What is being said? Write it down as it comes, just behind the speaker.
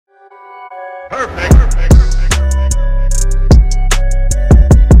What's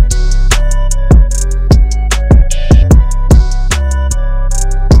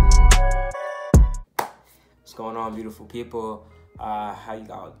going on, beautiful people? How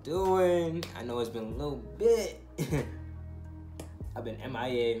you all doing? I know it's been a little bit. I've been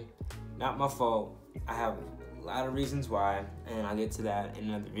MIA. Not my fault. I have a lot of reasons why, and I'll get to that in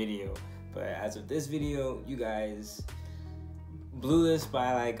another video. But as of this video, you guys blew this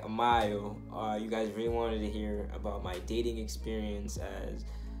by like a mile. You guys really wanted to hear about my dating experience as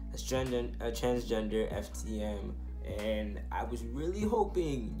a transgender FTM. And I was really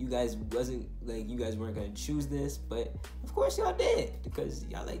hoping you guys weren't gonna choose this, but of course y'all did, because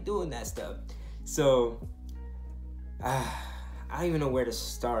y'all like doing that stuff. So I don't even know where to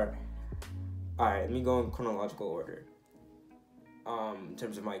start. All right, let me go in chronological order. In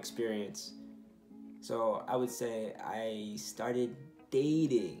terms of my experience, so I would say I started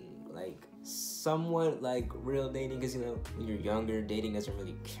dating, like somewhat like real dating, because you know when you're younger, dating doesn't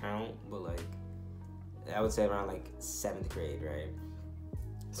really count, but like I would say around like 7th grade, right?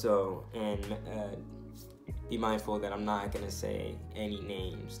 So, and be mindful that I'm not gonna say any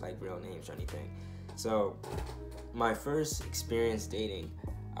names, like real names or anything. So, my first experience dating,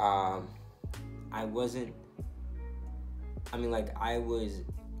 I was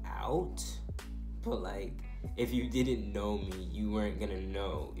out, but like, if you didn't know me, you weren't gonna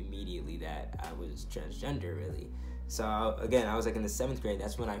know immediately that I was transgender, really. So, again, I was like in the 7th grade.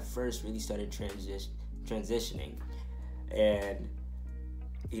 That's when I first really started transitioning, and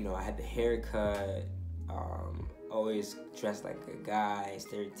you know, I had the haircut, always dressed like a guy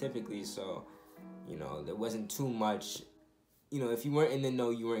stereotypically, so you know, there wasn't too much, you know, if you weren't in the know,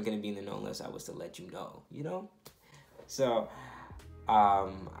 you weren't going to be in the know unless I was to let you know, you know. So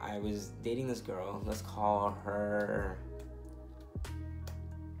I was dating this girl, let's call her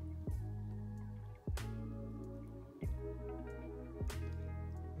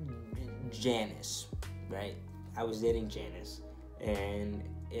Janice, right? I was dating Janice, and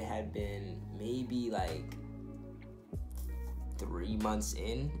it had been maybe like 3 months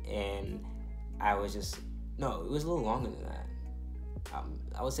in, and I was just, no, it was a little longer than that.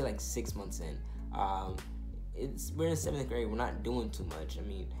 I would say like 6 months in. We're in 7th grade, we're not doing too much. I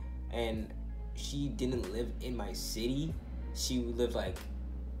mean, and she didn't live in my city. She lived like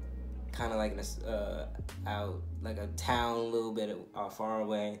kind of like in out like a town a little bit far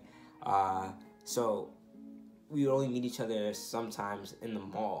away. So we would only meet each other sometimes in the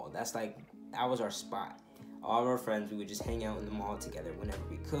mall. That was our spot. All of our friends, we would just hang out in the mall together whenever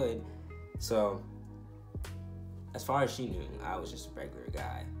we could. So as far as she knew, I was just a regular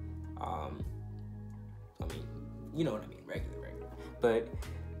guy. I mean, you know what I mean, regular. But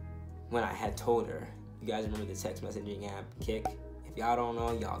when I had told her, you guys remember the text messaging app, Kick? If y'all don't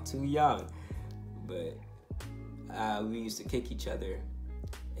know, y'all too young. But we used to kick each other,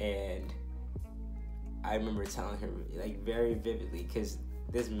 and I remember telling her like very vividly, because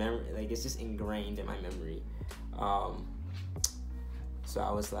this memory, like, it's just ingrained in my memory. So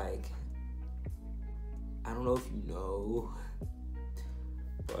I was like, I don't know if you know,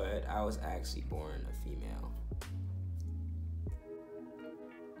 but I was actually born a female.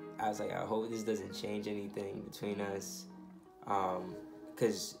 I was like, I hope this doesn't change anything between us,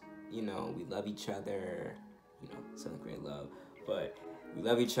 because you know, we love each other, you know, 7th grade love, but we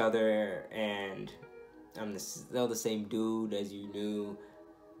love each other, and I'm still the same dude as you knew.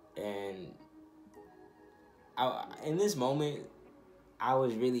 And in this moment, I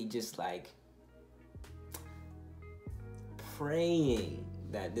was really just like praying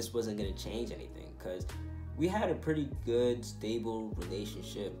that this wasn't going to change anything, because we had a pretty good, stable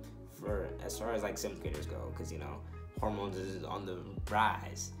relationship for as far as like 7th graders go, because you know, hormones is on the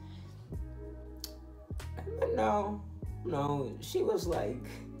rise. But no, she was like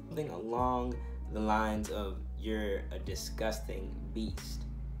something along the lines of, you're a disgusting beast.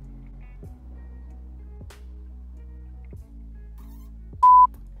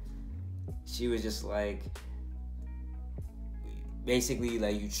 She was just like, basically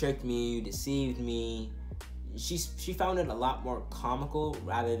like, you tricked me, you deceived me. She found it a lot more comical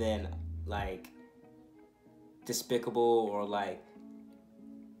rather than like despicable or like,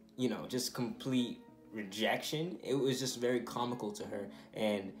 you know, just complete rejection. It was just very comical to her,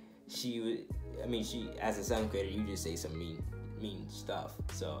 and she as a 7th grader, you just say some mean stuff.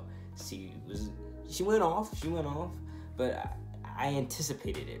 So she went off, but I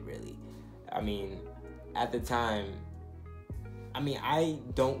anticipated it, really. I mean, at the time, I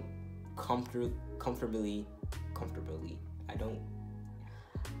don't comfortably, I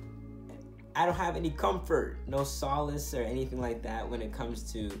don't have any comfort, no solace or anything like that when it comes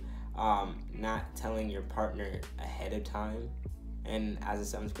to not telling your partner ahead of time. And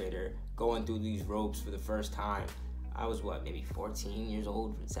as a 7th grader, going through these ropes for the first time, I was maybe 14 years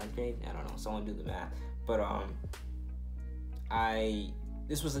old in 7th grade? I don't know, someone do the math. But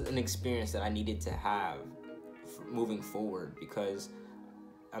this was an experience that I needed to have moving forward, because,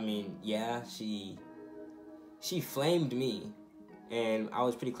 I mean, yeah, she flamed me, and I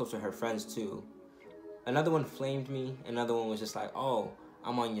was pretty close to her friends too. Another one flamed me, another one was just like, oh,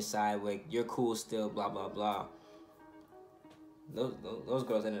 I'm on your side, like, you're cool still, blah, blah, blah. Those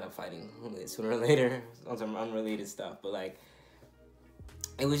girls ended up fighting sooner or later on some unrelated stuff, but, like,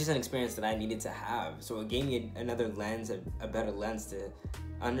 it was just an experience that I needed to have. So it gave me another lens, a better lens to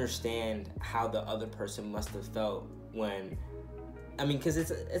understand how the other person must have felt when, I mean, because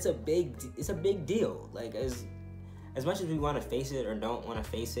it's a big deal. Like, as much as we want to face it or don't want to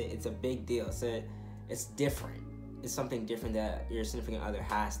face it, it's a big deal. It's different. It's something different that your significant other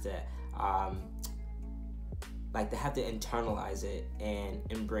has to, like, they have to internalize it and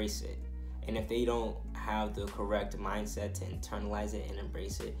embrace it. And if they don't have the correct mindset to internalize it and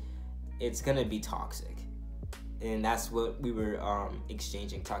embrace it, it's gonna be toxic. And that's what we were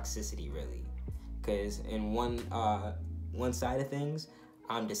exchanging, toxicity, really. Because in one side of things,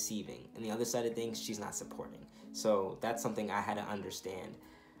 I'm deceiving, and the other side of things, she's not supporting. So that's something I had to understand.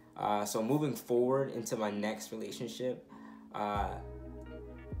 So moving forward into my next relationship,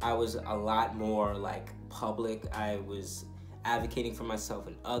 I was a lot more, like, public. I was advocating for myself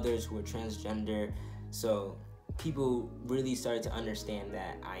and others who were transgender. So people really started to understand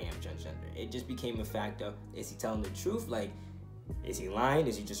that I am transgender. It just became a fact of, is he telling the truth? Like, is he lying?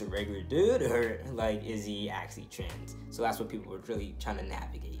 Is he just a regular dude? Or, like, is he actually trans? So that's what people were really trying to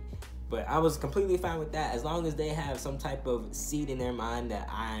navigate. But I was completely fine with that. As long as they have some type of seed in their mind that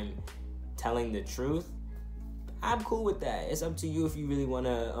I'm telling the truth, I'm cool with that. It's up to you if you really want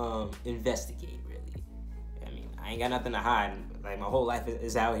to investigate, really. I mean, I ain't got nothing to hide. Like, my whole life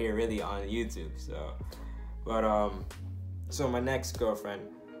is out here, really, on YouTube. So, but, so my next girlfriend,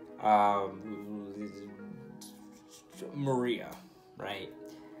 Maria, right?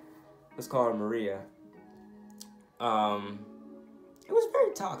 Let's call her Maria. It was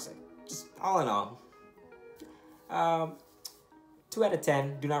very toxic, just all in all. 2 out of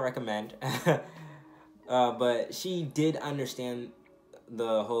 10, do not recommend. But she did understand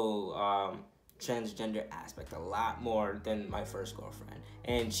the whole transgender aspect a lot more than my first girlfriend,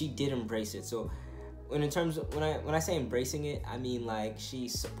 and she did embrace it. So when I say embracing it, I mean, like,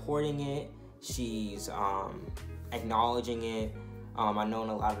 she's supporting it, she's acknowledging it. I know in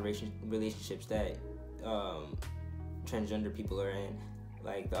a lot of relationships that transgender people are in,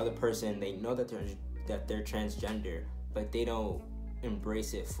 like, the other person, they know that they're transgender, but they don't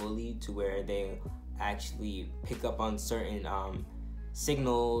embrace it fully to where they actually pick up on certain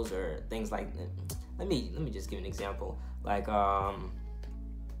signals or things like that. Let me just give an example. Like,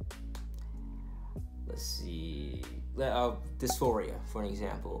 let's see, dysphoria, for an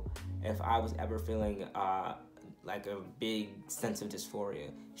example. If I was ever feeling like a big sense of dysphoria,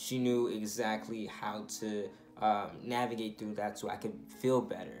 she knew exactly how to navigate through that so I could feel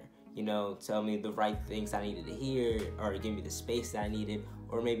better. You know, tell me the right things I needed to hear, or give me the space that I needed,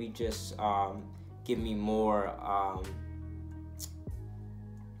 or maybe just give me more,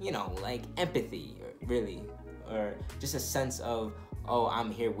 you know, like, empathy, really, or just a sense of, oh,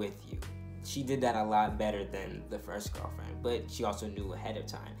 I'm here with you. She did that a lot better than the first girlfriend, but she also knew ahead of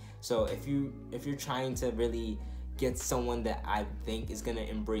time. So if you're trying to really get someone that I think is gonna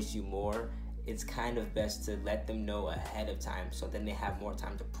embrace you more, it's kind of best to let them know ahead of time, so then they have more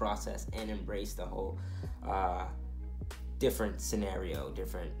time to process and embrace the whole different scenario,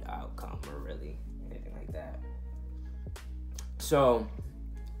 different outcome, or really anything like that. So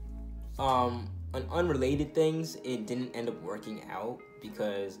on unrelated things, it didn't end up working out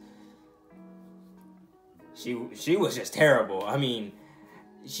because she was just terrible. I mean,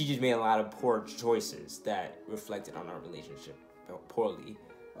 she just made a lot of poor choices that reflected on our relationship poorly.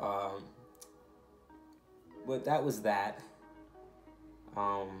 But that was that.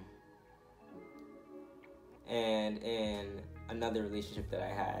 And in another relationship that I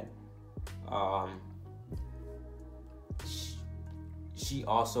had, she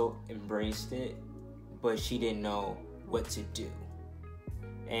also embraced it, but she didn't know what to do.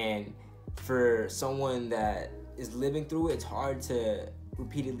 And for someone that is living through it, it's hard to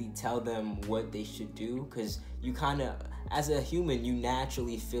repeatedly tell them what they should do, because you kind of, as a human, you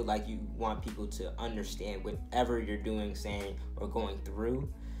naturally feel like you want people to understand whatever you're doing, saying, or going through.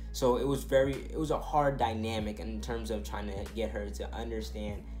 So it was a hard dynamic in terms of trying to get her to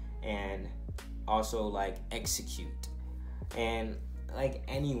understand and also, like, execute. And like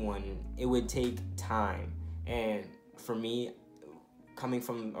anyone, it would take time. And for me, coming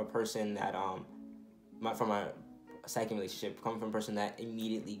from a person that from a second relationship, coming from a person that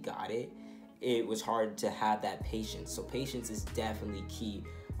immediately got it, it was hard to have that patience. So patience is definitely key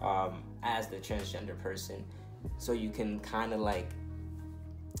as the transgender person, so you can kind of like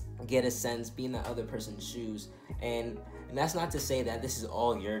get a sense, be in the other person's shoes. And that's not to say that this is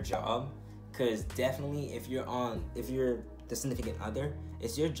all your job, because definitely if you're the significant other,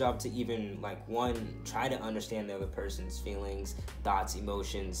 it's your job to even like, one, try to understand the other person's feelings, thoughts,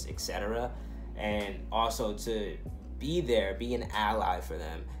 emotions, etc., and also to be there, be an ally for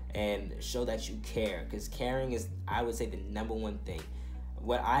them, and show that you care, because caring is, I would say, the number one thing.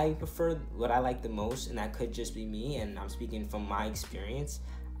 What I prefer, what I like the most, and that could just be me, and I'm speaking from my experience,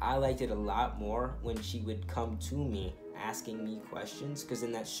 I liked it a lot more when she would come to me asking me questions, because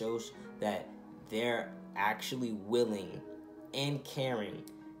then that shows that they're actually willing and caring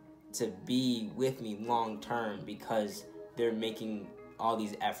to be with me long term, because they're making all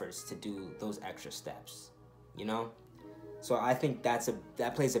these efforts to do those extra steps, you know? So I think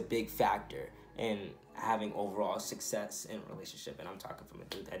that plays a big factor in having overall success in a relationship. And I'm talking from a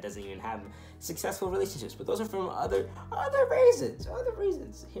dude that doesn't even have successful relationships, but those are from other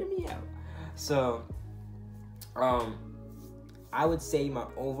reasons. Hear me out. So I would say my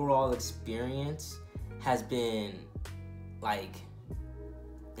overall experience has been like,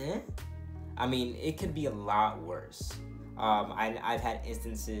 I mean, it could be a lot worse. I've had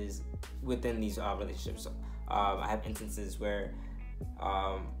instances within these relationships. I have instances where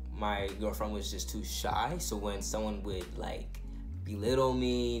my girlfriend was just too shy. So when someone would like belittle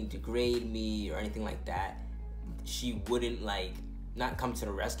me, degrade me, or anything like that, she wouldn't like not come to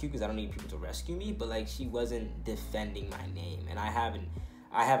the rescue, because I don't need people to rescue me, but like she wasn't defending my name, and I have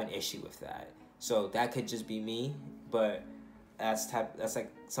an issue with that. So that could just be me, but that's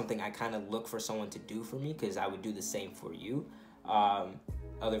like something I kind of look for someone to do for me, because I would do the same for you.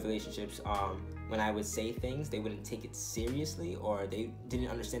 Other relationships, when I would say things, they wouldn't take it seriously, or they didn't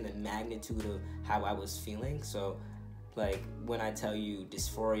understand the magnitude of how I was feeling. So like when I tell you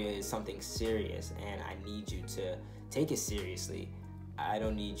dysphoria is something serious and I need you to take it seriously, I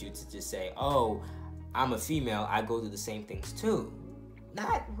don't need you to just say, oh, I'm a female, I go through the same things too.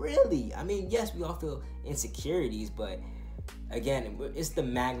 Not really. I mean, yes, we all feel insecurities, but again, it's the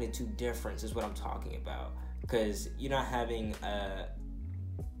magnitude difference is what I'm talking about. Because you're not having a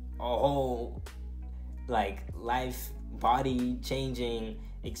whole like life body changing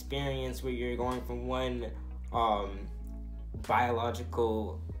experience where you're going from one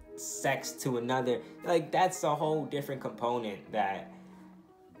biological sex to another. Like that's a whole different component that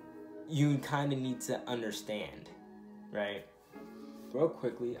you kind of need to understand, right? Real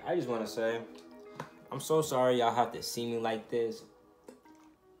quickly, I just want to say I'm so sorry y'all have to see me like this.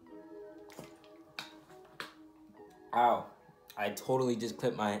 Ow, I totally just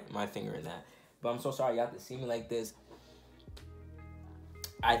clipped my finger in that. But I'm so sorry y'all have to see me like this.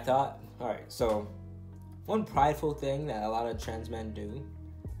 I thought, alright, so one prideful thing that a lot of trans men do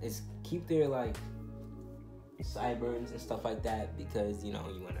is keep their like sideburns and stuff like that, because you know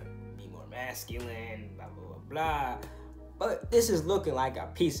you want to be more masculine, blah blah blah blah. But this is looking like a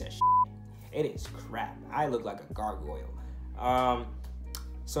piece of shit. It is crap. I look like a gargoyle.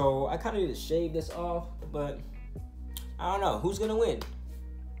 So I kind of need to shave this off, but I don't know who's gonna win.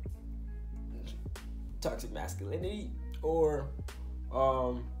 Toxic masculinity or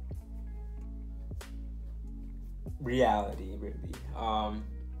reality, really.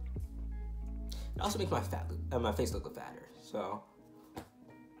 It also makes my face look fatter. So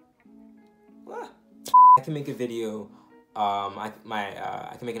I can make a video. I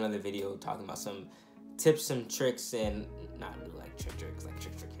can make another video talking about some tips and tricks, and not really like tricks like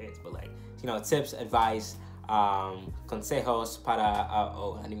trick hits, but like, you know, tips, advice, consejos para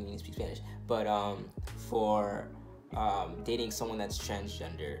I didn't mean to speak Spanish, but for dating someone that's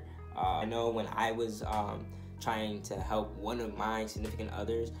transgender. I know when I was trying to help one of my significant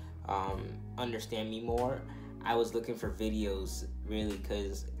others understand me more, I was looking for videos really,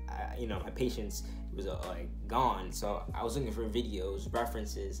 because you know, my patience was like gone. So I was looking for videos,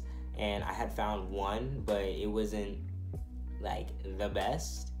 references, and I had found one, but it wasn't like the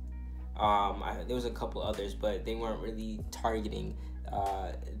best. There was a couple others, but they weren't really targeting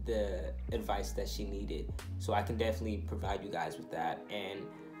the advice that she needed. So I can definitely provide you guys with that. And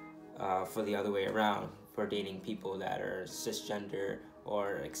for the other way around, for dating people that are cisgender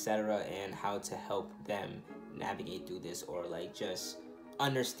or etc., and how to help them navigate through this, or like just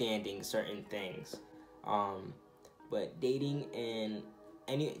understanding certain things. But dating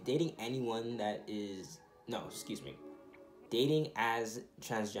anyone that is, no, excuse me, dating as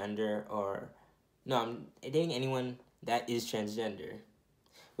transgender, or no, I'm dating anyone that is transgender.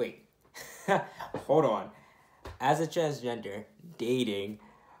 Wait, hold on. As a transgender, dating,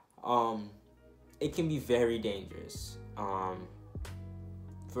 it can be very dangerous.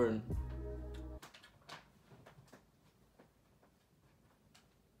 For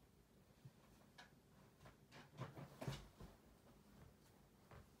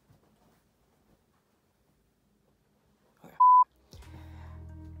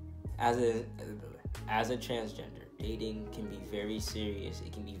as a transgender, dating can be very serious.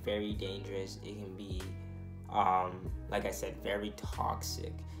 It can be very dangerous. It can be, like I said, very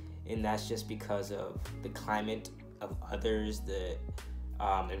toxic, and that's just because of the climate of others, the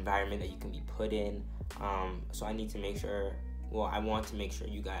environment that you can be put in. So I need to make sure. Well, I want to make sure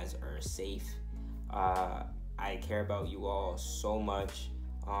you guys are safe. I care about you all so much.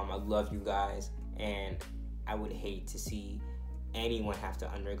 I love you guys, and I would hate to see anyone have to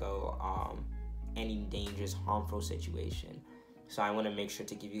undergo any dangerous, harmful situation. So I want to make sure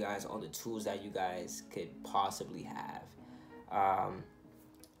to give you guys all the tools that you guys could possibly have.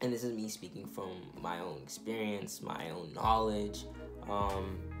 And this is me speaking from my own experience, my own knowledge.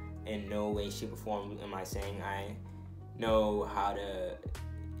 In no way, shape, or form am I saying I know how to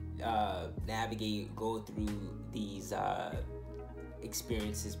navigate, go through these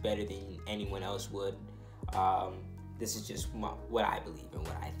experiences better than anyone else would. This is just what I believe and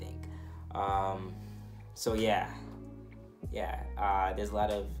what I think. So yeah, there's a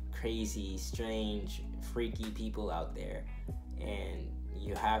lot of crazy, strange, freaky people out there, and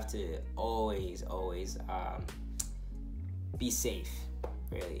you have to always be safe,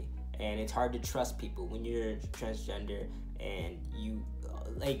 really. And it's hard to trust people when you're transgender, and you,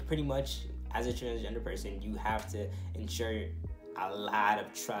 like, pretty much as a transgender person, you have to ensure a lot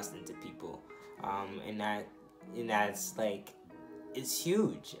of trust into people, and that's like, it's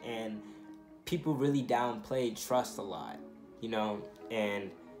huge, and people really downplay trust a lot,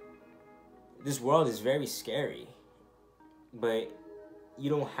 and this world is very scary, but you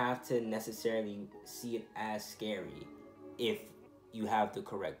don't have to necessarily see it as scary if you have the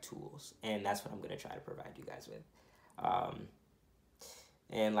correct tools, and that's what I'm going to try to provide you guys with.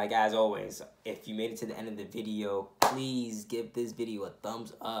 And like, as always, if you made it to the end of the video, please give this video a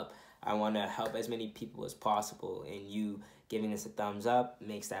thumbs up. I want to help as many people as possible, and you giving us a thumbs up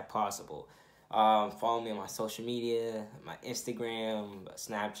makes that possible. Follow me on my social media, my Instagram,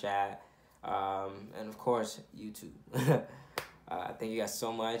 Snapchat, and of course, YouTube. Thank you guys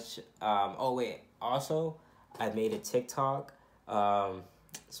so much. Oh wait, also, I made a TikTok.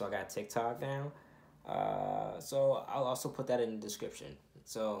 So I got TikTok now. So I'll also put that in the description.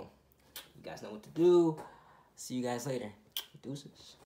 So you guys know what to do. See you guys later. Deuces.